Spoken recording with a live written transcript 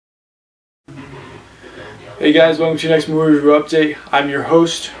Hey guys, welcome to your next movie review update. I'm your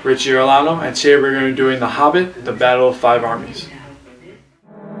host, Richie Orlando, and today we're going to be doing The Hobbit, The Battle of Five Armies.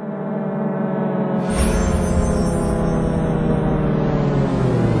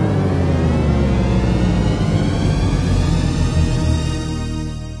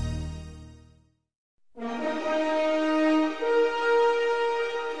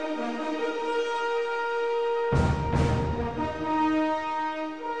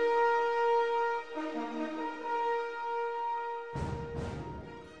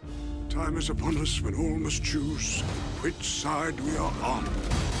 Time is upon us when all must choose which side we are on.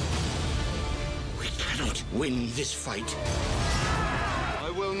 We cannot win this fight.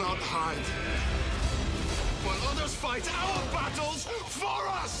 I will not hide. While others fight our battles for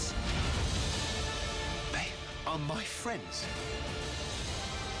us! They are my friends.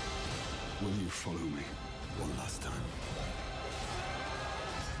 Will you follow me one last time?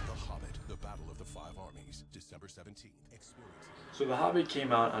 The Hobbit, The Battle of the Five Armies, December 17th. So The Hobbit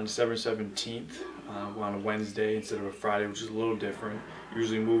came out on December 17th, on a Wednesday instead of a Friday, which is a little different.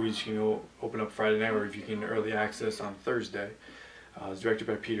 Usually movies you can open up Friday night, or if you can early access on Thursday. It's directed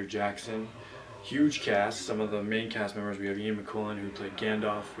by Peter Jackson. Huge cast. Some of the main cast members, we have Ian McKellen, who played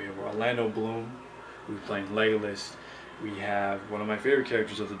Gandalf. We have Orlando Bloom, who's playing Legolas. We have one of my favorite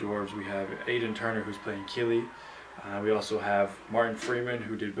characters of the Dwarves. We have Aidan Turner, who's playing Kili. We also have Martin Freeman,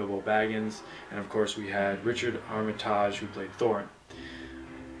 who did Bilbo Baggins, and of course we had Richard Armitage, who played Thorin.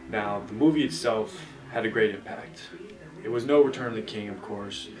 Now, the movie itself had a great impact. It was no Return of the King, of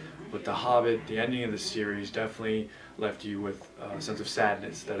course, but The Hobbit, the ending of the series, definitely left you with a sense of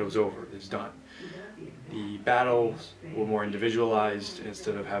sadness that it was over, it's done. The battles were more individualized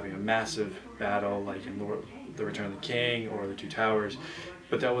instead of having a massive battle like in The Return of the King or The Two Towers,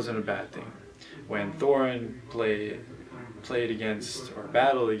 but that wasn't a bad thing. When Thorin played against or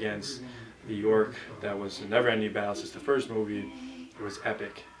battled against the orc, that was a never-ending battle since the first movie. It was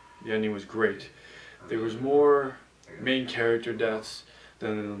epic. The ending was great. There was more main character deaths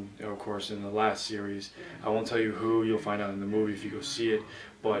than, of course, in the last series. I won't tell you who, you'll find out in the movie if you go see it,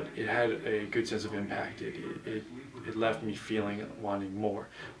 but it had a good sense of impact. It left me feeling wanting more.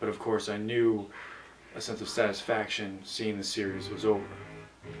 But of course, I knew a sense of satisfaction seeing the series was over.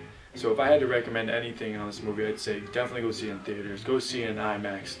 So if I had to recommend anything on this movie, I'd say definitely go see it in theaters. Go see it in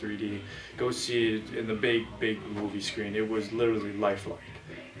IMAX 3D. Go see it in the big movie screen. It was literally lifelike.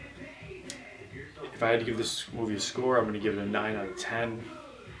 If I had to give this movie a score, I'm going to give it a 9 out of 10.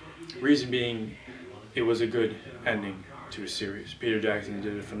 Reason being, it was a good ending to a series. Peter Jackson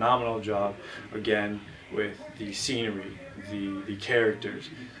did a phenomenal job, again, with the scenery, the characters,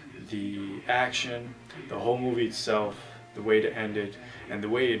 the action, the whole movie itself, the way to end it, and the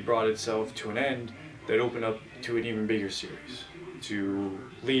way it brought itself to an end that opened up to an even bigger series, to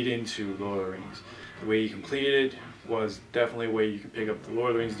lead into Lord of the Rings. The way you completed it was definitely a way you can pick up the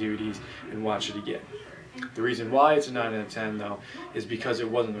Lord of the Rings DVDs and watch it again. The reason why it's a 9 out of 10 though is because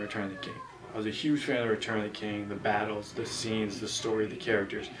it wasn't The Return of the King. I was a huge fan of The Return of the King, the battles, the scenes, the story, the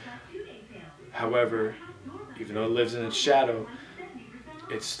characters. However, even though it lives in its shadow,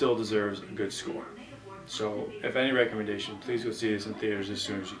 it still deserves a good score. So, if any recommendation, please go see this in theaters as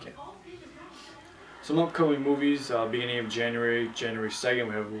soon as you can. Some upcoming movies, beginning of January 2nd,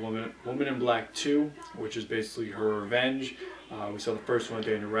 we have Woman in Black 2, which is basically her revenge. We saw the first one,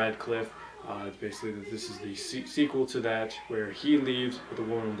 Daniel Radcliffe. It's basically that this is the sequel to that, where he leaves, but the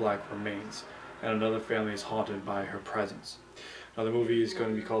woman in black remains, and another family is haunted by her presence. Another movie is going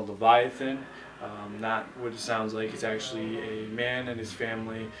to be called Leviathan. Not what it sounds like. It's actually a man and his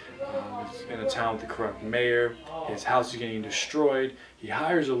family is in a town with a corrupt mayor. His house is getting destroyed. He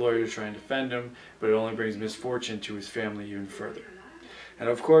hires a lawyer to try and defend him, but it only brings misfortune to his family even further. And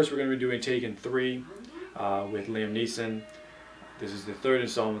of course, we're going to be doing Taken 3 with Liam Neeson. This is the third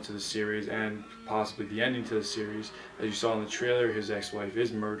installment to the series and possibly the ending to the series. As you saw in the trailer, his ex-wife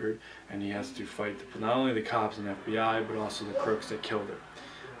is murdered, and he has to fight not only the cops and FBI, but also the crooks that killed her.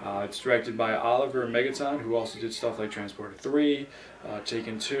 It's directed by Oliver Megaton, who also did stuff like Transporter 3,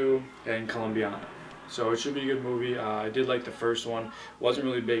 Taken 2, and Columbiana. So it should be a good movie. I did like the first one. Wasn't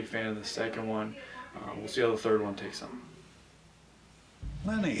really a big fan of the second one. We'll see how the third one takes on.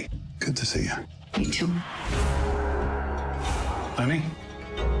 Lenny, good to see you. Me too. Lenny?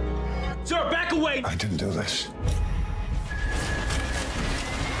 Sir, back away! I didn't do this.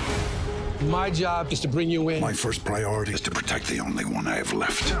 My job is to bring you in. My first priority is to protect the only one I have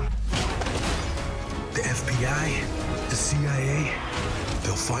left. The FBI, the CIA,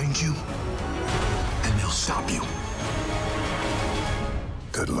 they'll find you and they'll stop you.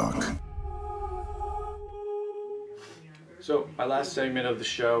 Good luck. So my last segment of the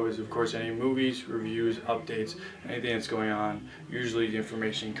show is, of course, any movies, reviews, updates, anything that's going on. Usually the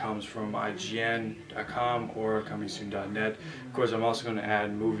information comes from IGN.com or comingsoon.net. Of course, I'm also going to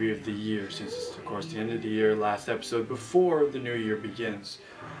add movie of the year, since it's, of course, the end of the year, last episode before the new year begins.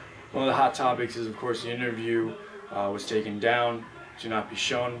 One of the hot topics is, of course, the interview was taken down to not be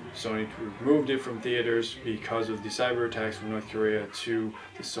shown. Sony removed it from theaters because of the cyber attacks from North Korea to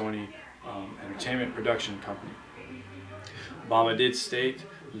the Sony entertainment production company. Obama did state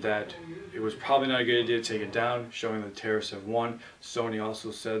that it was probably not a good idea to take it down, showing that terrorists have won. Sony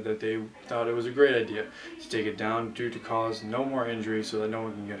also said that they thought it was a great idea to take it down due to cause no more injuries so that no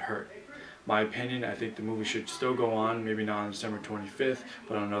one can get hurt. My opinion, I think the movie should still go on, maybe not on December 25th,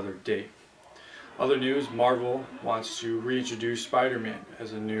 but on another date. Other news, Marvel wants to reintroduce Spider-Man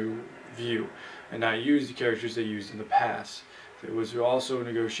as a new view and not use the characters they used in the past. There was also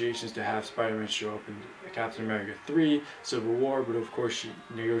negotiations to have Spider-Man show up in Captain America 3 Civil War, but of course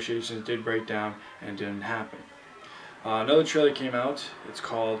negotiations did break down and didn't happen. Another trailer came out. It's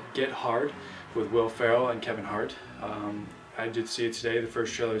called Get Hard with Will Ferrell and Kevin Hart. I did see it today. The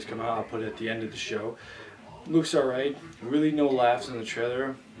first trailer has come out. I'll put it at the end of the show. Looks alright. Really no laughs in the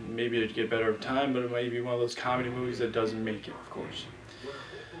trailer. Maybe it'd get better over time, but it might be one of those comedy movies that doesn't make it, of course.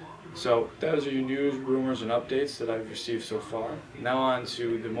 So those are your news, rumors, and updates that I've received so far. Now on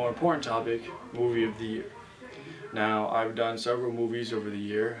to the more important topic, movie of the year. Now, I've done several movies over the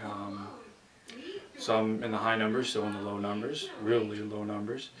year. Some in the high numbers, some in the low numbers, really low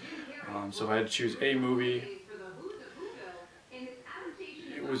numbers. So if I had to choose a movie,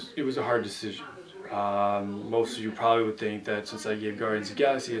 it was a hard decision. Most of you probably would think that since I gave Guardians of the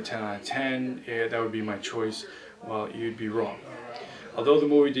Galaxy a 10 out of 10, that would be my choice. Well, you'd be wrong. Although the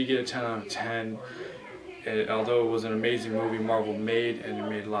movie did get a 10 out of 10, although it was an amazing movie Marvel made and it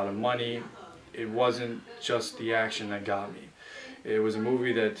made a lot of money, it wasn't just the action that got me. It was a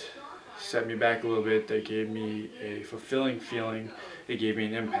movie that set me back a little bit, that gave me a fulfilling feeling, it gave me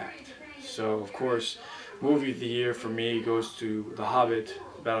an impact. So, of course, movie of the year for me goes to The Hobbit,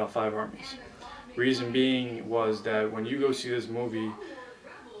 Battle of 5 Armies. Reason being was that when you go see this movie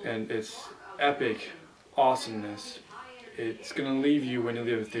and its epic awesomeness, it's going to leave you when you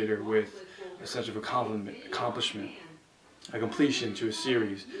leave the theater with a sense of accomplishment, a completion to a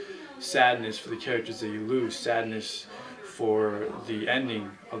series, sadness for the characters that you lose, sadness for the ending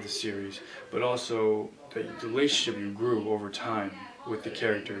of the series, but also the relationship you grew over time with the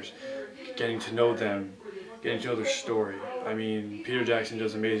characters, getting to know them, getting to know their story. I mean, Peter Jackson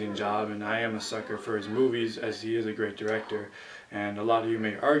does an amazing job, and I am a sucker for his movies, as he is a great director. And a lot of you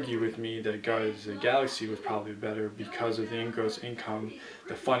may argue with me that Guardians of the Galaxy was probably better because of the engross income,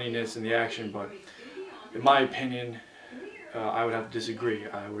 the funniness, and the action, but in my opinion, I would have to disagree.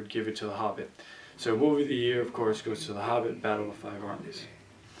 I would give it to The Hobbit. So movie of the year, of course, goes to The Hobbit, Battle of 5 Armies.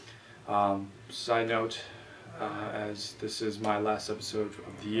 Side note, as this is my last episode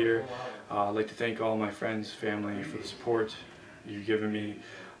of the year, I'd like to thank all my friends, family for the support you've given me.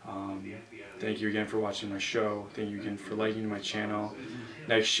 Thank you again for watching my show. Thank you again for liking my channel.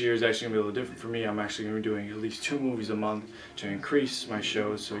 Next year is actually going to be a little different for me. I'm actually going to be doing at least 2 movies a month to increase my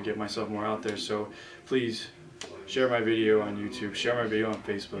shows, so get myself more out there. So please share my video on YouTube, share my video on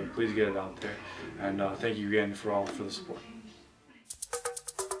Facebook. Please get it out there. And thank you again for the support.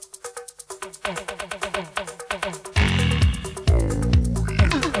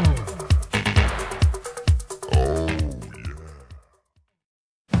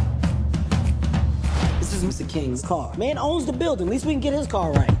 Mr. King's car. Man owns the building. At least we can get his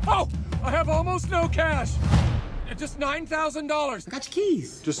car right. Oh, I have almost no cash. Just $9,000. I got your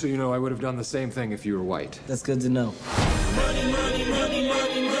keys. Just so you know, I would have done the same thing if you were white. That's good to know. Money, money, money,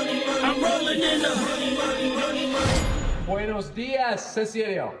 money, money. I'm rolling in the money, money, money, money. Buenos dias,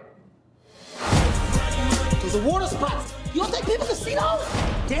 Cecilio. There's a water spot. You don't think people can see those?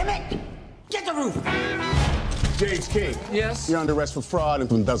 Damn it! Get the roof. James King. Yes? You're under arrest for fraud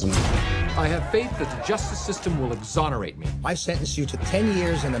and embezzlement. I have faith that the justice system will exonerate me. I sentence you to 10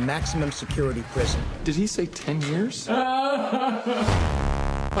 years in a maximum security prison. Did he say 10 years?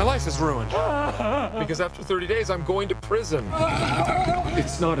 My life is ruined. Because after 30 days, I'm going to prison.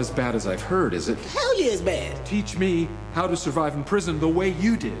 It's not as bad as I've heard, is it? Hell yeah, it's bad. Teach me how to survive in prison the way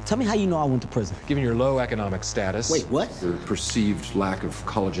you did. Tell me how you know I went to prison. Given your low economic status. Wait, what? Your perceived lack of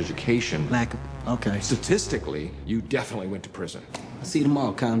college education. Okay. Statistically, you definitely went to prison. I'll see you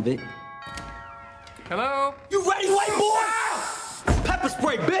tomorrow, convict. Hello? You ready, white boy? Pepper pepper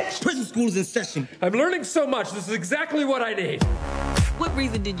spray, bitch! Prison school is in session. I'm learning so much. This is exactly what I need. What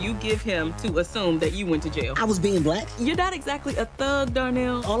reason did you give him to assume that you went to jail? I was being black. You're not exactly a thug,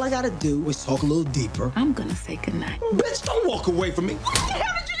 Darnell. All I gotta do is talk a little deeper. I'm gonna say goodnight. Bitch, don't walk away from me. What the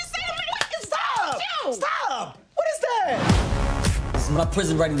hell did you just say to me? Stop! Yo. Stop! What is that? This is my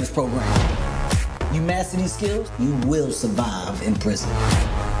prison readiness program. You master these skills, you will survive in prison.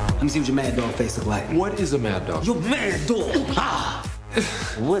 Let me see what your mad dog face look like. What is a mad dog? Your mad dog! Ah!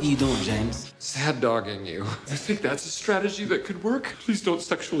 What are you doing, James? Sad dogging you. You think that's a strategy that could work? Please don't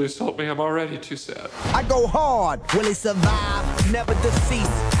sexually assault me. I'm already too sad. I go hard. Will he survive? Never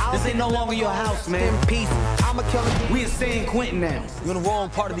deceased. This ain't no longer your house, man. In peace. I'm a killer. We in San Quentin now. You're in the wrong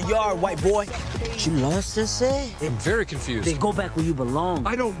part of the yard, white boy. You lost this, eh? I'm very confused. Then go back where you belong.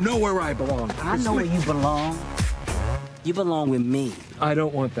 I don't know where I belong. I know where you belong. You belong with me. I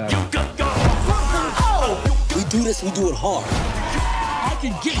don't want that. We do this, we do it hard. I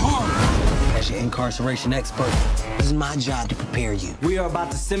can get hard. As your incarceration expert, this is my job to prepare you. We are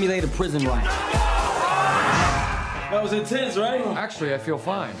about to simulate a prison riot. That was intense, right? Actually, I feel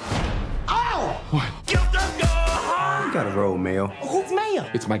fine. Ow! What? You gotta roll, Mayo. Who's Mayo?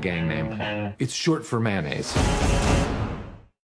 It's my gang name. It's short for mayonnaise.